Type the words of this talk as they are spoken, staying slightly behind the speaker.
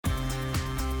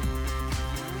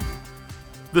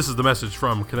This is the message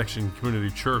from Connection Community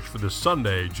Church for this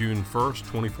Sunday, June 1st,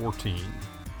 2014.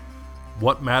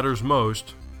 What matters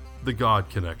most? The God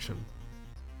Connection.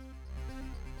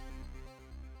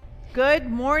 Good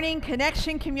morning,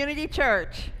 Connection Community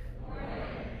Church.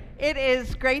 It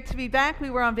is great to be back. We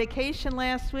were on vacation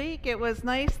last week. It was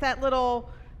nice. That little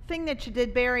thing that you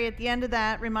did, Barry, at the end of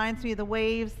that reminds me of the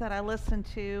waves that I listened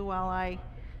to while I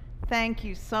thank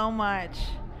you so much.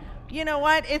 You know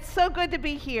what? It's so good to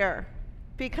be here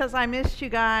because I missed you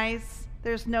guys.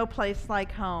 There's no place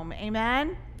like home.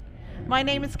 Amen? My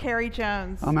name is Carrie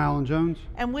Jones. I'm Alan Jones.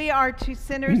 And we are two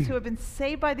sinners who have been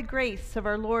saved by the grace of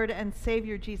our Lord and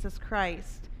Savior Jesus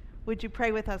Christ. Would you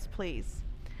pray with us, please?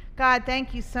 God,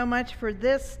 thank you so much for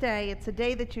this day. It's a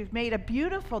day that you've made, a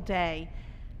beautiful day,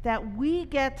 that we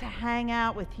get to hang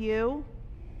out with you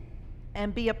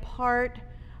and be a part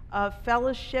of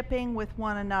fellowshipping with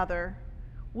one another.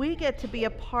 We get to be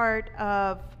a part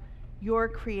of your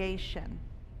creation.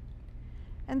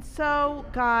 And so,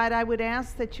 God, I would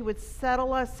ask that you would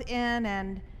settle us in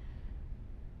and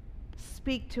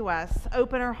speak to us,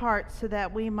 open our hearts so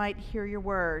that we might hear your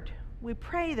word. We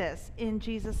pray this in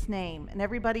Jesus' name. And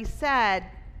everybody said,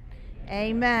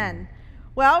 Amen.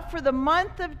 Well, for the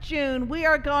month of June, we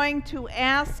are going to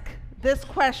ask this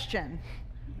question.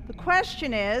 The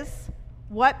question is,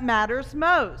 what matters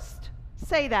most?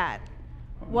 Say that.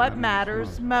 What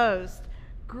matters most?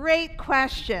 Great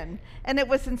question. And it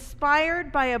was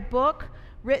inspired by a book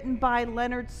written by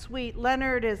Leonard Sweet.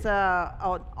 Leonard is an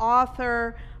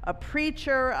author, a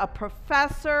preacher, a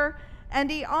professor,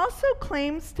 and he also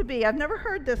claims to be, I've never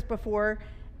heard this before,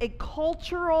 a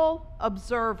cultural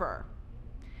observer.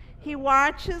 He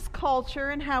watches culture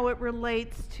and how it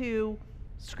relates to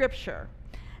Scripture.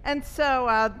 And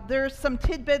so there's some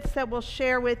tidbits that we'll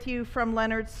share with you from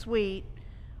Leonard Sweet.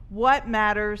 What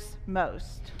matters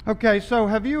most? Okay, so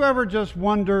have you ever just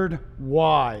wondered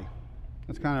why?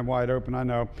 That's kind of wide open, I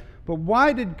know. But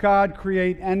why did God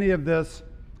create any of this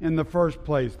in the first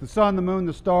place? The sun, the moon,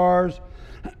 the stars,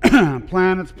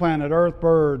 planets, planet Earth,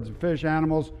 birds, fish,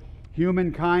 animals,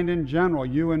 humankind in general,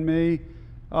 you and me,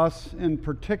 us in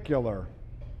particular.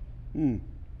 You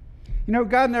know,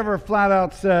 God never flat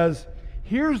out says,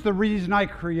 here's the reason I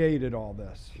created all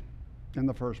this in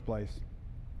the first place.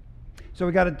 So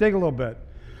we got to dig a little bit.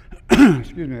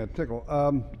 Excuse me, a tickle.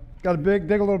 Got to dig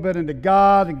a little bit into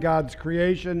God and God's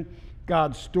creation,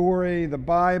 God's story, the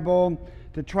Bible,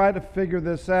 to try to figure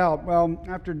this out. Well,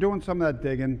 after doing some of that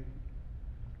digging,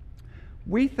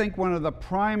 we think one of the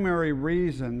primary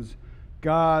reasons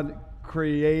God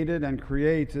created and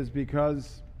creates is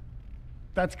because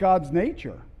that's God's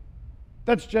nature.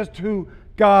 That's just who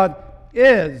God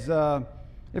is.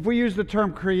 If we use the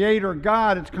term creator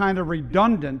God, it's kind of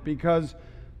redundant because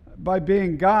by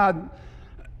being God,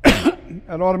 it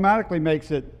automatically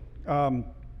makes it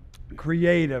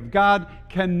creative. God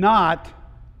cannot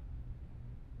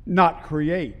not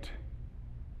create.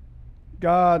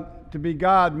 To be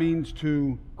God means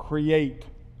to create,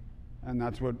 and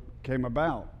that's what came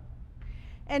about.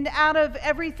 And out of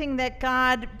everything that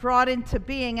God brought into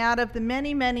being, out of the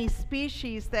many, many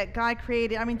species that God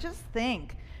created, I mean, just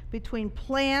think, between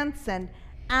plants and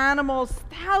animals,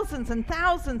 thousands and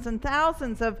thousands and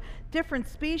thousands of different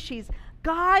species,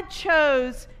 God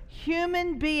chose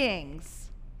human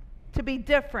beings to be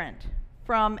different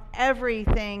from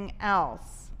everything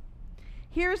else.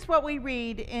 Here's what we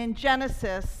read in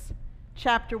Genesis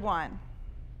chapter 1.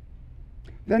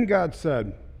 Then God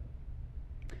said,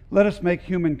 "Let us make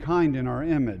humankind in our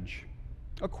image,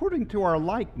 according to our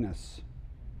likeness.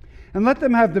 And let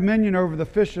them have dominion over the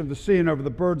fish of the sea, and over the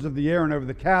birds of the air, and over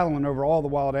the cattle, and over all the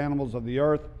wild animals of the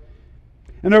earth,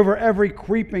 and over every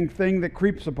creeping thing that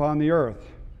creeps upon the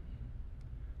earth."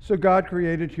 So God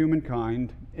created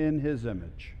humankind in his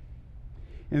image.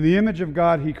 In the image of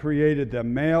God he created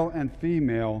them, male and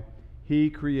female, he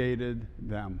created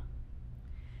them.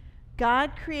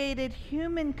 God created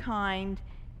humankind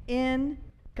in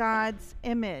God's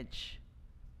image,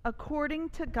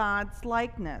 according to God's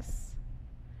likeness.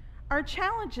 Our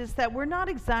challenge is that we're not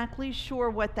exactly sure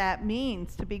what that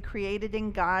means, to be created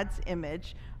in God's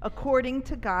image according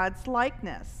to God's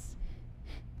likeness.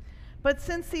 But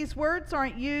since these words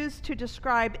aren't used to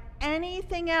describe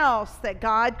anything else that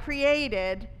God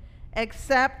created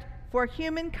except for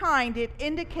humankind, it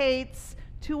indicates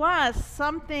to us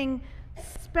something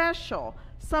special,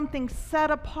 something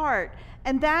set apart,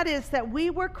 and that is that we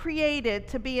were created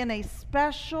to be in a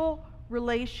special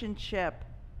relationship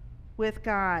with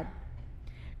God.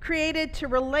 Created to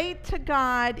relate to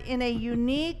God in a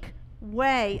unique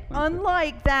way,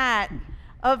 unlike that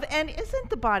and isn't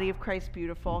the body of Christ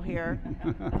beautiful here?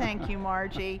 Thank you,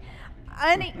 Margie.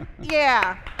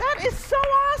 Yeah, that is so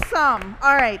awesome.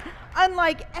 All right.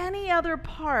 Unlike any other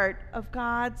part of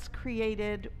God's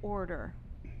created order.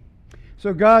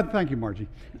 So thank you, Margie.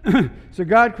 So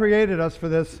God created us for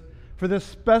this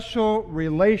special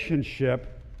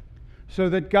relationship so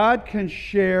that God can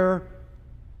share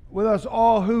with us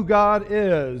all who God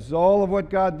is, all of what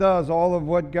God does, all of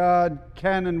what God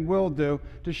can and will do,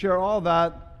 to share all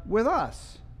that with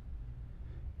us.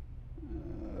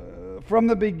 From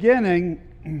the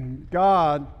beginning,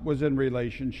 God was in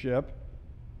relationship.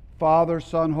 Father,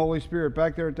 Son, Holy Spirit.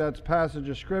 Back there at that passage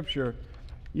of Scripture,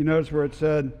 you notice where it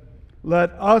said,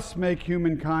 "Let us make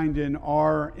humankind in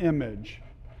our image."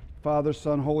 Father,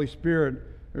 Son, Holy Spirit.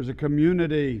 There's a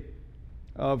community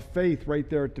of faith right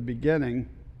there at the beginning.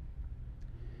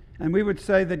 And we would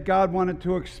say that God wanted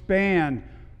to expand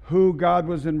who God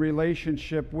was in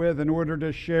relationship with in order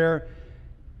to share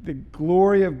the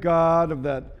glory of God, of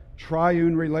that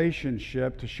triune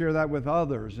relationship, to share that with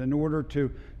others, in order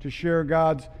to share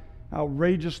God's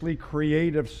outrageously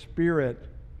creative spirit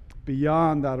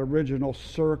beyond that original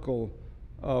circle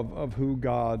of who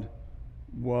God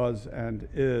was and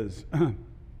is. And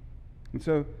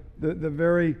so the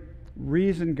very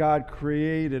reason God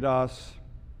created us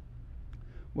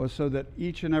was so that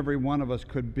each and every one of us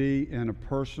could be in a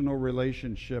personal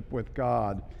relationship with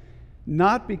God.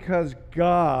 Not because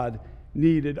God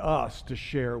needed us to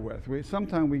share with.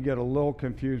 Sometimes we get a little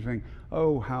confusing.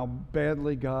 Oh, how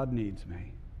badly God needs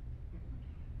me.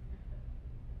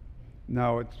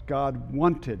 No, it's God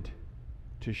wanted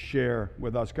to share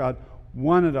with us. God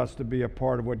wanted us to be a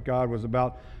part of what God was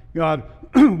about. God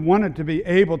wanted to be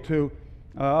able to,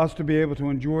 us to be able to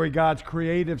enjoy God's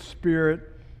creative spirit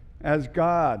as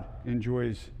God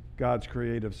enjoys God's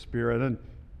creative spirit.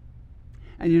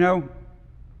 And you know,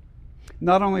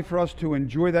 not only for us to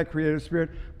enjoy that creative spirit,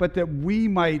 but that we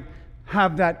might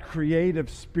have that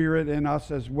creative spirit in us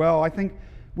as well.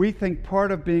 We think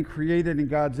part of being created in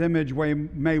God's image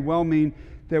may well mean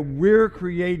that we're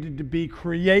created to be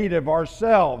creative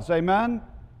ourselves. Amen?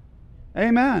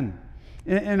 Amen.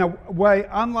 In a way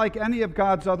unlike any of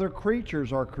God's other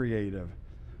creatures are creative.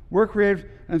 We're creative,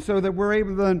 and so that we're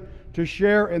able then to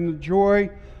share in the joy,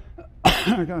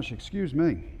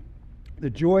 the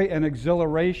joy and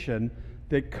exhilaration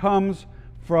that comes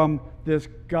from this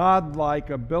godlike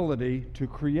ability to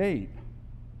create.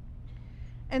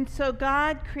 And so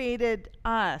God created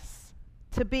us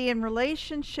to be in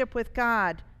relationship with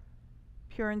God,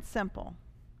 pure and simple.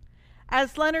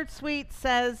 As Leonard Sweet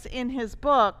says in his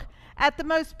book, at the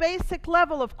most basic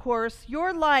level, of course,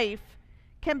 your life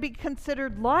can be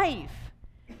considered life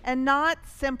and not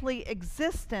simply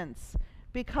existence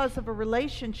because of a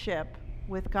relationship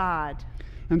with God.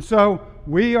 And so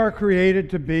we are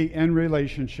created to be in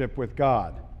relationship with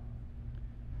God.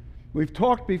 We've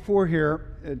talked before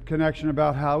here at Connection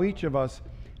about how each of us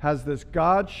has this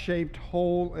God-shaped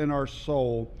hole in our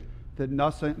soul that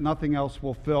nothing else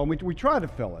will fill. And we try to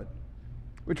fill it.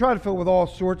 We try to fill it with all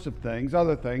sorts of things,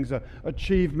 other things,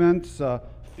 achievements,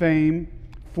 fame,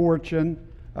 fortune,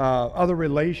 other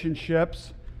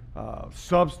relationships,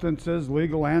 substances,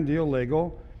 legal and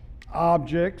illegal,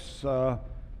 objects, the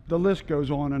list goes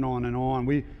on and on and on.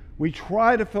 We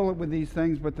try to fill it with these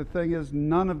things, but the thing is,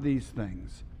 none of these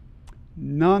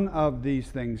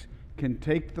things can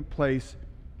take the place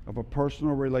of a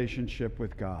personal relationship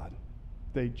with God.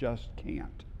 They just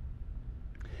can't.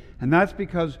 And that's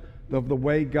because of the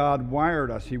way God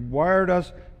wired us. He wired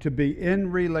us to be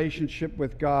in relationship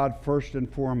with God first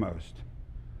and foremost.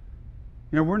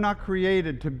 You know, we're not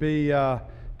created to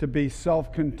be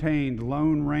self-contained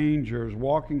lone rangers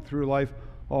walking through life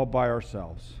all by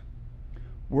ourselves.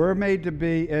 We're made to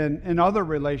be in other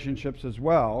relationships as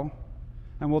well,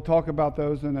 and we'll talk about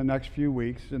those in the next few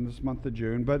weeks in this month of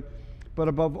June. But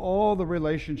above all the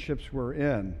relationships we're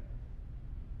in,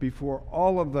 before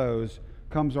all of those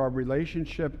comes our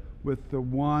relationship with the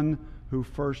one who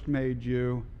first made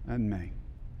you and me.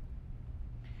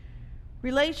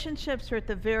 Relationships are at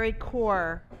the very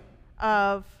core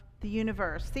of the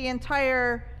universe. The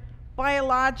entire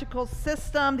biological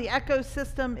system, the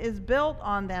ecosystem, is built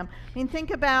on them. I mean,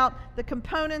 think about the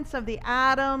components of the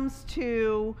atoms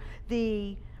to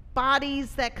the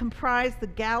bodies that comprise the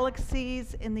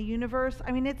galaxies in the universe.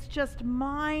 I mean, it's just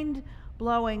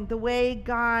mind-blowing the way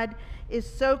God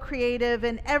is so creative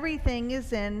and everything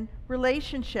is in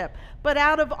relationship. But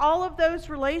out of all of those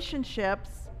relationships,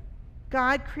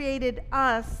 God created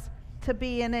us to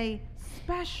be in a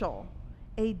special,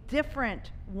 a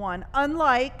different one,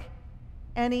 unlike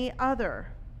any other.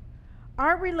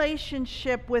 Our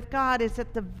relationship with God is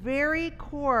at the very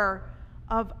core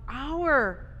of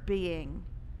our being.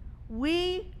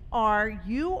 You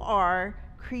are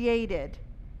created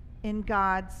in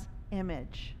God's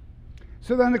image.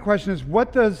 So then the question is,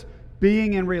 what does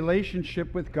being in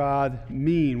relationship with God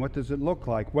mean? What does it look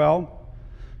like? Well,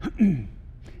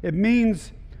 it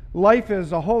means life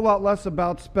is a whole lot less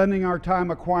about spending our time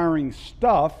acquiring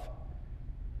stuff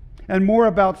and more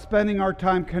about spending our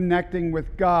time connecting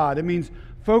with God. It means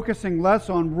focusing less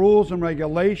on rules and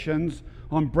regulations,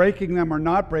 on breaking them or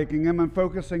not breaking them, and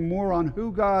focusing more on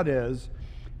who God is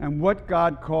and what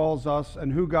God calls us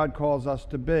and who God calls us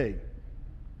to be.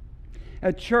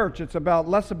 At church, it's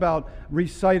less about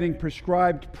reciting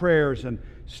prescribed prayers and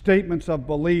statements of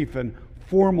belief and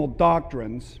formal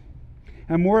doctrines,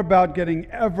 and more about getting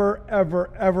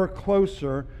ever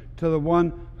closer to the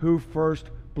one who first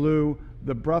blew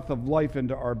the breath of life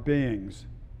into our beings,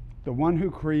 the one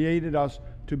who created us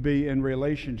to be in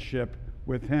relationship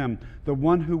with Him, the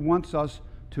one who wants us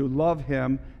to love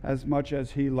Him as much as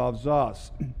He loves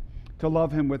us, to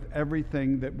love Him with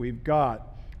everything that we've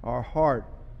got, our heart,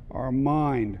 our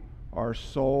mind, our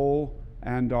soul,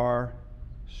 and our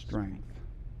strength.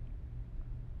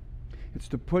 It's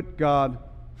to put God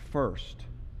first.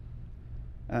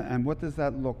 And what does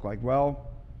that look like? Well,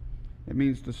 it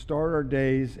means to start our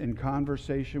days in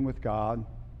conversation with God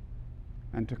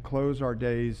and to close our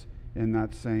days in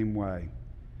that same way,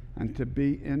 and to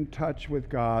be in touch with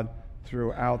God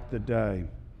throughout the day.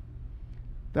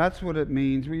 That's what it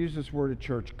means. We use this word at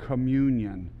church,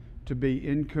 communion, to be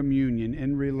in communion,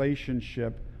 in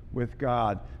relationship with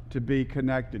God, to be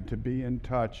connected, to be in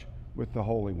touch with the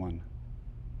Holy One.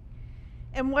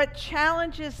 And what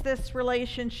challenges this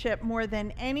relationship more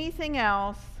than anything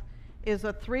else is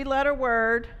a 3-letter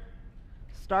word,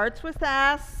 starts with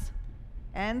S,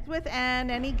 ends with N.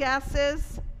 Any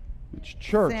guesses? It's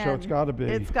church, Sin. so it's got to be.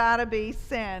 It's got to be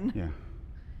sin. Yeah.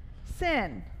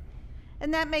 Sin.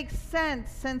 And that makes sense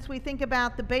since we think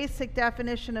about the basic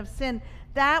definition of sin,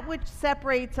 that which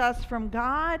separates us from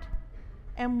God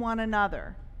and one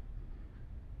another.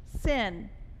 Sin.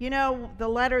 You know, the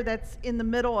letter that's in the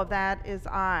middle of that is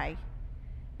I.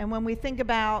 And when we think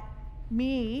about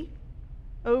me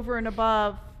over and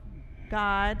above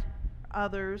God,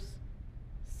 others,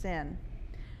 sin.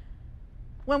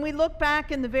 When we look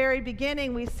back in the very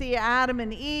beginning, we see Adam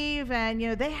and Eve, and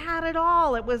they had it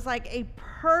all. It was like a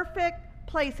perfect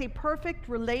place, a perfect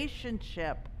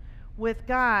relationship with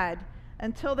God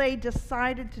until they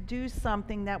decided to do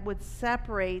something that would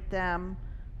separate them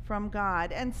from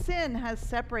God. And sin has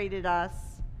separated us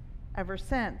ever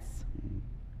since.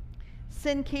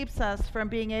 Sin keeps us from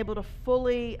being able to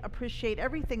fully appreciate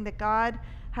everything that God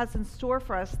has in store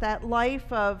for us. That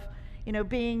life of,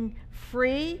 being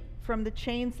free from the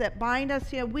chains that bind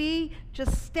us. We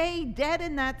just stay dead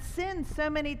in that sin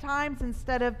so many times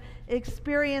instead of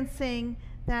experiencing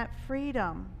that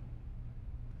freedom.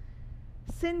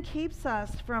 Sin keeps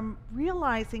us from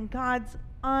realizing God's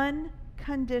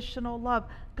unconditional love.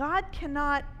 God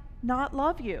cannot not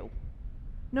love you.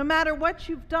 No matter what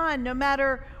you've done, no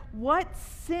matter what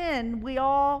sin we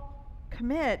all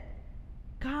commit,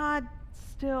 God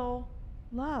still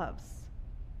loves.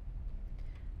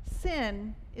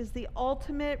 Sin is the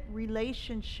ultimate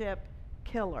relationship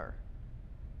killer.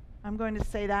 I'm going to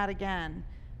say that again.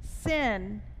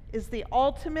 Sin is the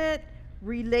ultimate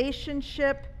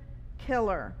relationship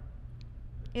killer.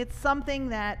 It's something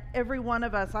that every one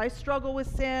of us, I struggle with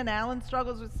sin, Alan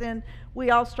struggles with sin,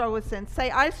 we all struggle with sin. Say,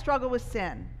 I struggle with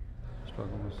sin.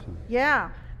 Struggle with sin. Yeah,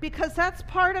 because that's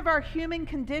part of our human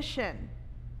condition.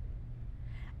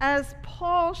 As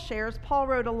Paul shares, Paul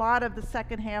wrote a lot of the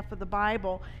second half of the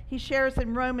Bible. He shares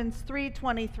in Romans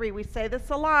 3:23. We say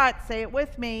this a lot, say it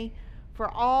with me. For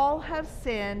all have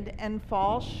sinned and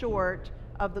fall short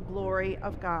of the glory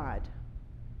of God.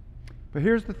 But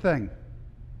here's the thing.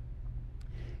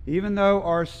 Even though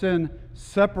our sin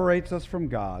separates us from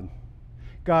God,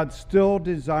 God still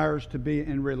desires to be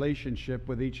in relationship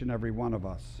with each and every one of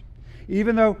us.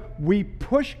 Even though we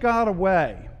push God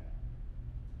away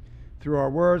through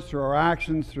our words, through our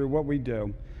actions, through what we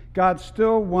do, God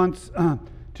still wants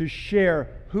to share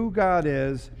who God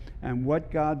is and what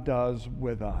God does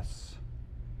with us.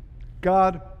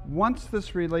 God wants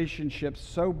this relationship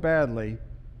so badly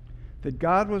that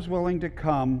God was willing to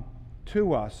come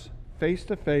to us face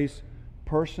to face,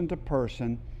 person to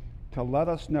person, to let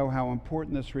us know how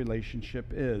important this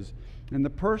relationship is. In the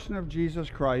person of Jesus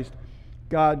Christ,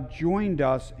 God joined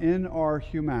us in our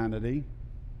humanity,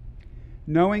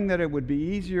 knowing that it would be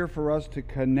easier for us to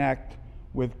connect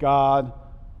with God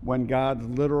when God's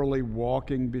literally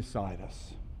walking beside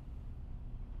us.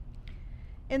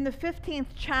 In the 15th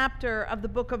chapter of the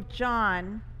book of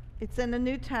John, it's in the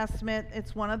New Testament,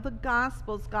 it's one of the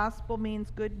Gospels. Gospel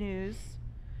means good news.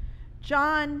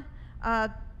 John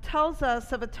tells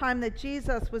us of a time that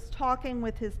Jesus was talking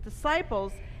with his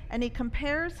disciples, and he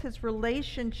compares his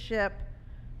relationship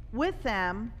with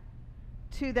them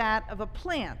to that of a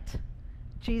plant.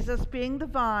 Jesus being the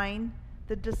vine,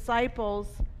 the disciples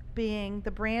being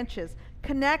the branches.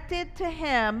 Connected to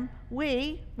him,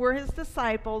 we were his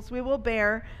disciples, we will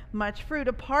bear much fruit.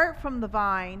 Apart from the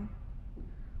vine,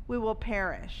 we will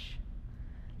perish.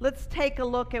 Let's take a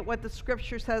look at what the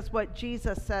scripture says, what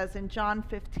Jesus says in John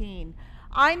 15.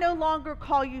 I no longer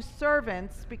call you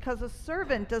servants, because a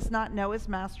servant does not know his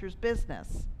master's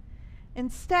business.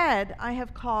 Instead, I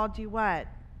have called you what?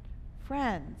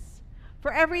 Friends.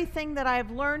 For everything that I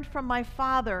have learned from my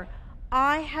Father,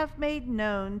 I have made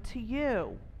known to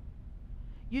you.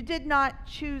 You did not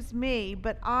choose me,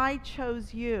 but I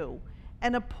chose you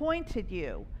and appointed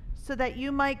you so that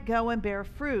you might go and bear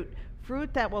fruit,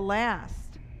 fruit that will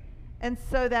last, and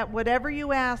so that whatever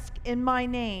you ask in my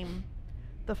name,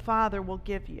 the Father will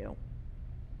give you.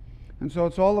 And so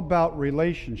it's all about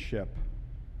relationship.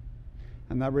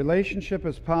 And that relationship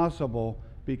is possible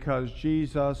because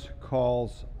Jesus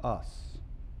calls us.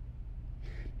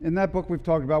 In that book, we've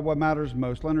talked about what matters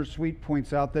most. Leonard Sweet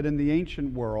points out that in the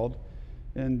ancient world,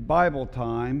 in Bible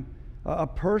time, a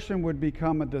person would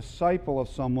become a disciple of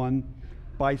someone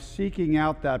by seeking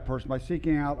out that person, by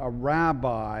seeking out a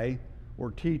rabbi or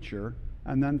teacher,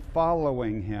 and then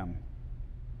following him.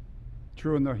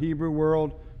 True in the Hebrew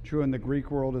world, true in the Greek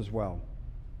world as well.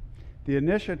 The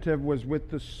initiative was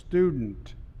with the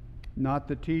student, not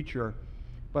the teacher.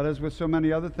 But as with so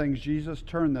many other things, Jesus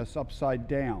turned this upside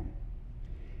down.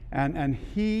 And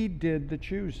he did the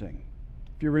choosing.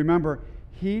 If you remember,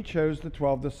 he chose the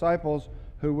 12 disciples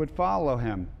who would follow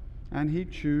him. And he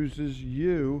chooses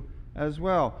you as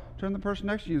well. Turn to the person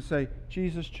next to you and say,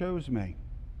 Jesus chose me.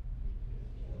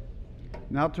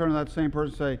 Now turn to that same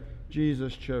person and say,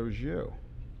 Jesus chose you.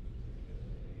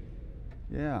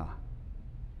 Yeah.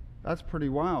 That's pretty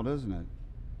wild, isn't it?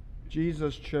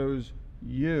 Jesus chose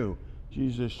you.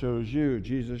 Jesus chose you.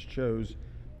 Jesus chose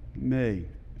me.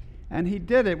 And he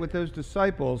did it with those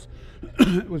disciples.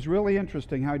 It was really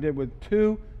interesting how he did it with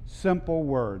two simple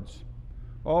words.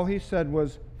 All he said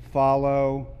was,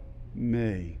 follow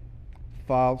me.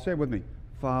 Say it with me.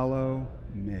 Follow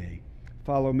me.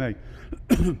 Follow me.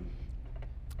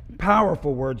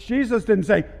 Powerful words. Jesus didn't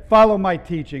say, follow my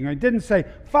teaching. He didn't say,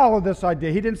 follow this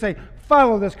idea. He didn't say,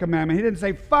 follow this commandment. He didn't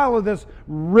say, follow this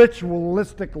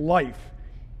ritualistic life.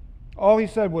 All he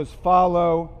said was,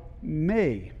 follow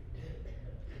me.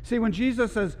 See, when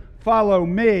Jesus says, follow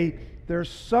me, there's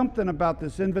something about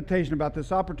this invitation, about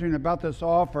this opportunity, about this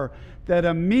offer that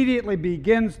immediately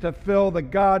begins to fill the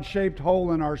God-shaped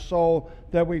hole in our soul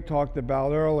that we talked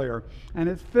about earlier. And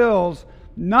it fills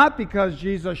not because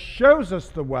Jesus shows us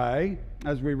the way,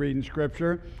 as we read in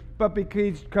Scripture, but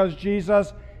because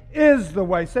Jesus is the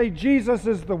way. Say, Jesus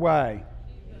is the way.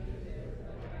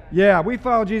 Yeah, we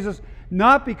follow Jesus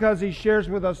not because he shares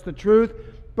with us the truth,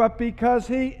 but because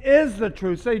he is the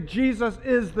truth. Say, Jesus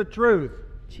is the truth.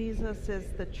 Jesus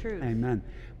is the truth. Amen.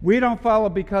 We don't follow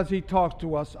because he talks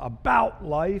to us about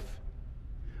life.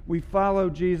 We follow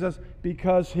Jesus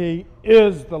because he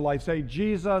is the life. Say,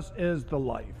 Jesus is the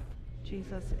life.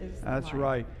 Jesus is the That's life.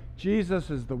 right. Jesus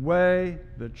is the way,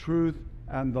 the truth,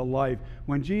 and the life.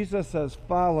 When Jesus says,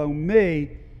 follow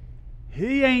me,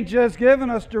 he ain't just giving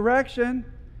us direction.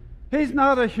 He's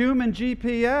not a human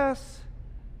GPS.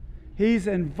 He's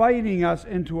inviting us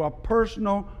into a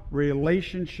personal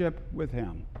relationship with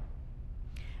him.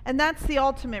 And that's the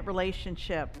ultimate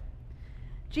relationship.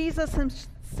 Jesus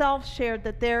himself shared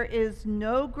that there is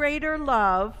no greater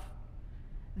love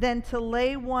than to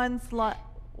lay one's life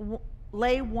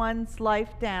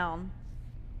down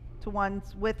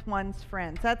with one's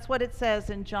friends. That's what it says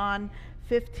in John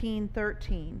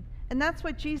 15:13. And that's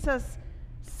what Jesus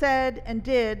said and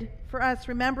did for us.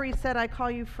 Remember, he said, I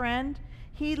call you friend.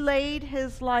 He laid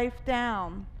his life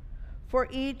down for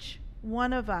each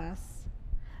one of us.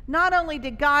 Not only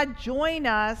did God join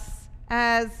us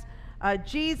as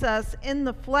Jesus in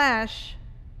the flesh,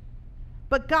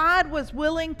 but God was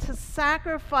willing to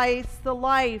sacrifice the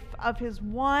life of his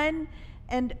one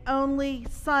and only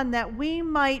Son that we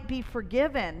might be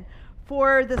forgiven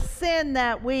for the sin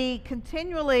that we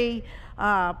continually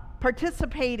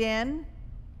participate in,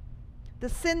 the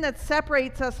sin that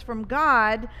separates us from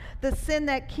God, the sin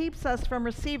that keeps us from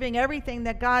receiving everything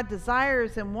that God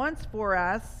desires and wants for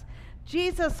us.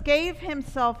 Jesus gave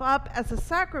himself up as a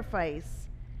sacrifice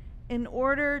in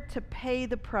order to pay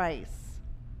the price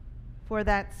for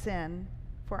that sin,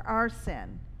 for our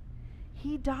sin.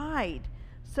 He died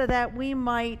so that we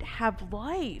might have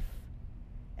life,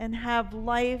 and have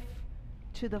life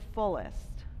to the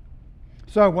fullest.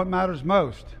 So, what matters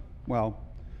most? Well,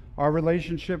 our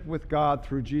relationship with God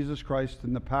through Jesus Christ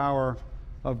and the power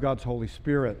of God's Holy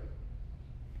Spirit.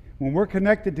 When we're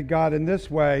connected to God in this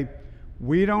way,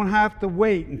 we don't have to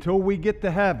wait until we get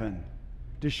to heaven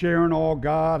to share in all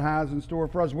God has in store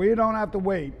for us. We don't have to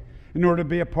wait in order to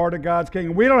be a part of God's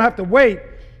kingdom. We don't have to wait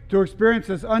to experience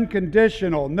this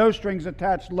unconditional, no strings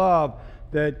attached love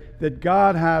that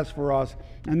God has for us,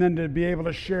 and then to be able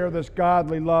to share this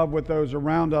godly love with those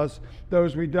around us,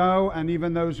 those we know and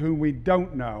even those whom we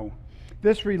don't know.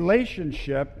 This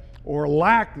relationship, or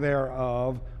lack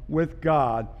thereof, with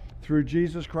God through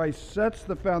Jesus Christ sets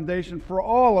the foundation for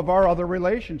all of our other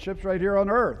relationships right here on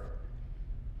earth.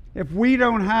 If we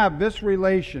don't have this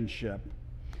relationship,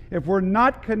 if we're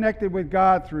not connected with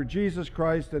God through Jesus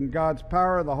Christ and God's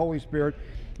power of the Holy Spirit,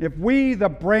 if we, the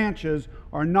branches,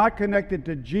 are not connected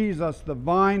to Jesus, the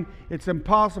vine, it's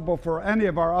impossible for any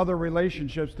of our other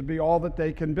relationships to be all that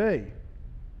they can be.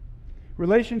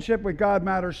 Relationship with God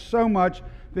matters so much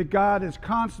that God is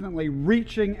constantly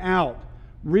reaching out,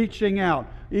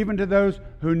 even to those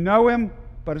who know Him,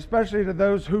 but especially to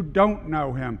those who don't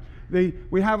know Him.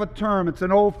 We have a term, it's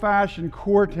an old-fashioned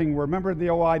courting. Remember the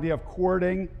old idea of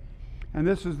courting? And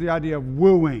this is the idea of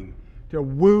wooing, to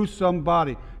woo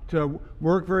somebody, to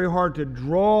work very hard to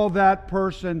draw that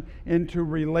person into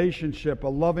relationship, a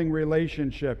loving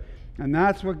relationship. And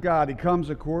that's what God, He comes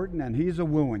a courting and He's a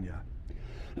wooing you.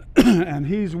 And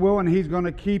He's wooing, He's going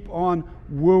to keep on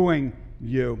wooing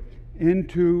you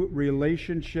into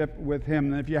relationship with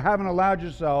Him. And if you haven't allowed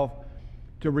yourself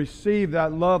to receive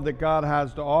that love that God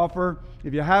has to offer,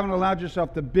 if you haven't allowed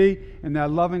yourself to be in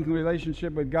that loving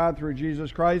relationship with God through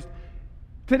Jesus Christ,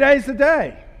 today's the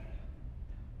day.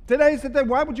 Today's the day.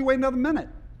 Why would you wait another minute?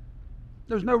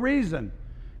 There's no reason.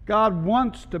 God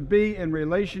wants to be in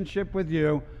relationship with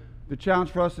you. The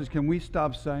challenge for us is, can we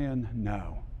stop saying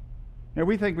no? Now,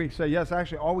 we think we say yes.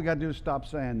 Actually, all we got to do is stop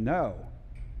saying no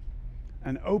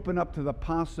and open up to the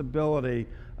possibility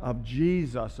of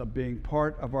Jesus, of being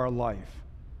part of our life,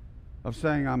 of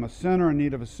saying, I'm a sinner in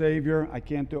need of a Savior. I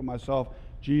can't do it myself.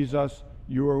 Jesus,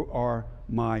 you are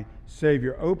my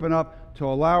Savior. Open up to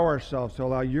allow ourselves, to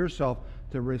allow yourself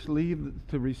to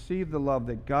receive the love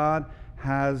that God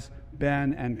has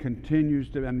been and continues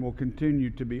to and will continue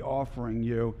to be offering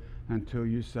you until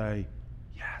you say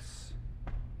yes.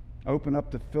 Open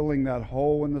up to filling that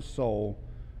hole in the soul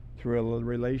through a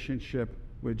relationship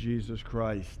with Jesus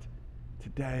Christ.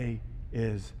 Today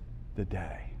is the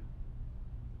day.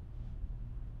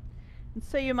 And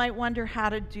so you might wonder how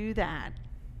to do that.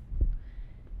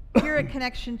 Here at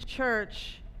Connection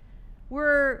Church,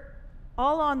 we're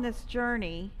all on this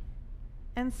journey,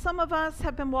 and some of us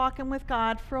have been walking with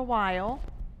God for a while,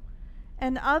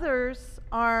 and others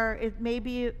are, it may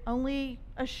be only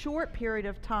a short period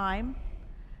of time,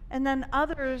 and then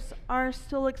others are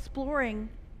still exploring,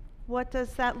 what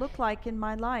does that look like in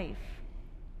my life?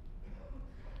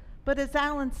 But as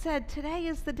Alan said, today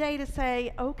is the day to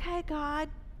say, okay, God,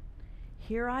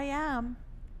 here I am.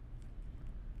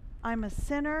 I'm a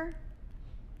sinner.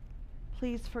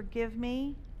 Please forgive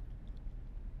me.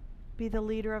 Be the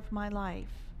leader of my life.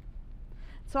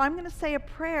 So I'm going to say a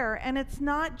prayer, and it's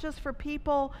not just for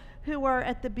people who are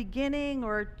at the beginning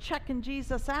or checking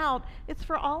Jesus out. It's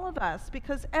for all of us,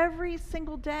 because every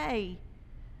single day,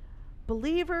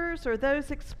 believers or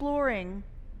those exploring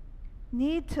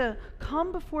need to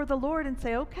come before the Lord and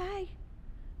say, okay,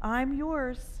 I'm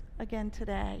yours again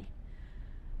today.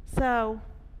 So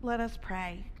let us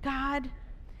pray. God,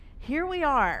 here we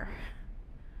are.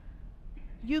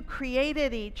 You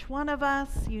created each one of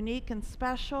us unique and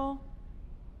special.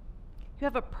 You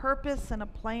have a purpose and a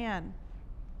plan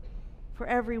for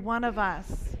every one of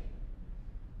us.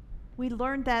 We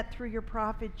learned that through your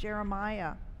prophet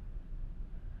Jeremiah.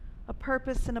 A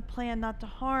purpose and a plan not to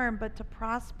harm, but to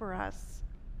prosper us.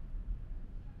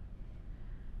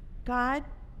 God,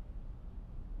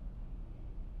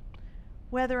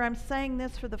 whether I'm saying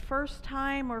this for the first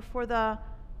time or for the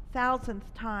 1,000th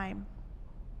time,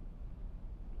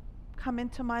 come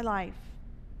into my life.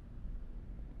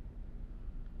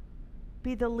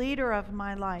 Be the leader of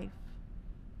my life.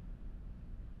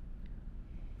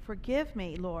 Forgive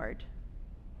me, Lord,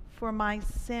 for my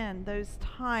sin, those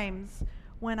times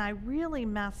when I really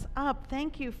mess up.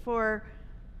 Thank you for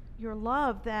your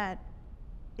love that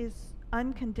is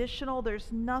unconditional.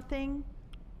 There's nothing,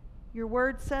 your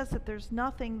word says that there's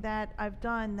nothing that I've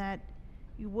done that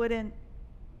you wouldn't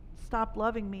stop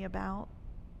loving me about.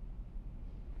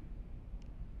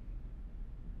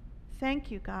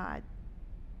 Thank you, God,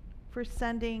 for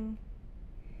sending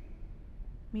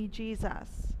me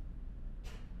Jesus,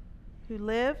 who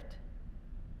lived,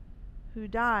 who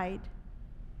died,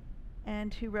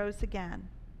 and who rose again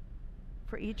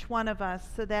for each one of us,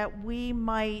 so that we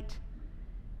might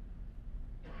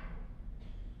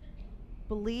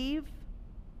believe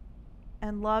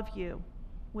and love you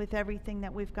with everything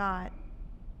that we've got.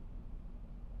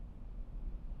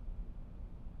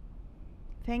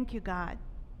 Thank you, God,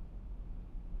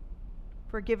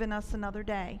 for giving us another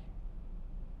day,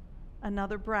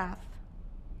 another breath,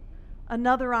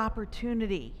 another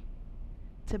opportunity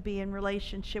to be in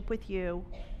relationship with you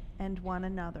and one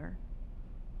another.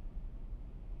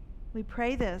 We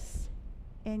pray this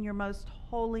in your most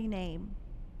holy name.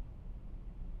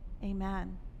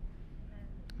 Amen.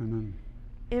 Amen.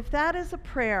 If that is a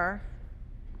prayer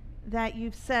that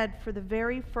you've said for the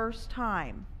very first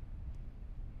time,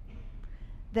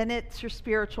 then it's your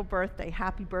spiritual birthday.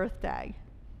 Happy birthday.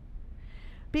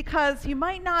 Because you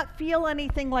might not feel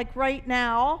anything like right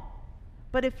now,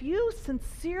 but if you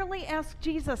sincerely ask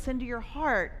Jesus into your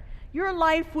heart, your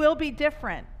life will be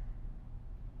different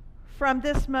from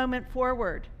this moment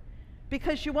forward.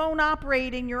 Because you won't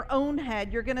operate in your own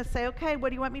head. You're going to say, okay, what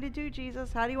do you want me to do,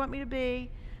 Jesus? How do you want me to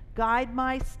be? Guide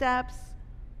my steps,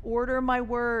 order my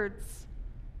words.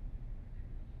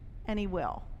 And he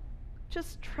will.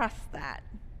 Just trust that.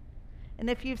 And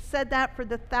if you've said that for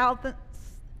the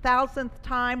thousandth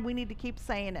time, we need to keep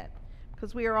saying it.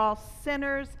 Because we are all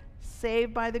sinners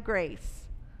saved by the grace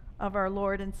of our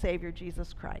Lord and Savior,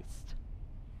 Jesus Christ.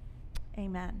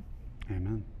 Amen.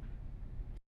 Amen.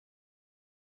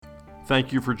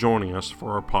 Thank you for joining us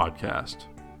for our podcast.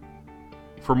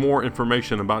 For more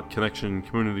information about Connection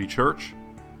Community Church,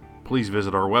 please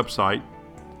visit our website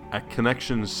at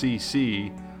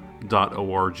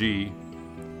connectioncc.org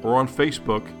or on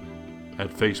Facebook at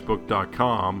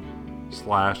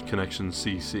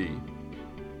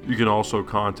facebook.com/connectioncc. You can also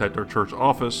contact our church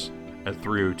office at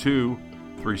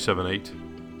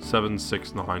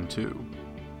 302-378-7692.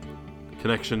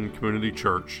 Connection Community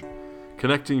Church,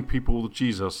 connecting people with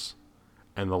Jesus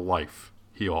and the life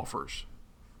he offers.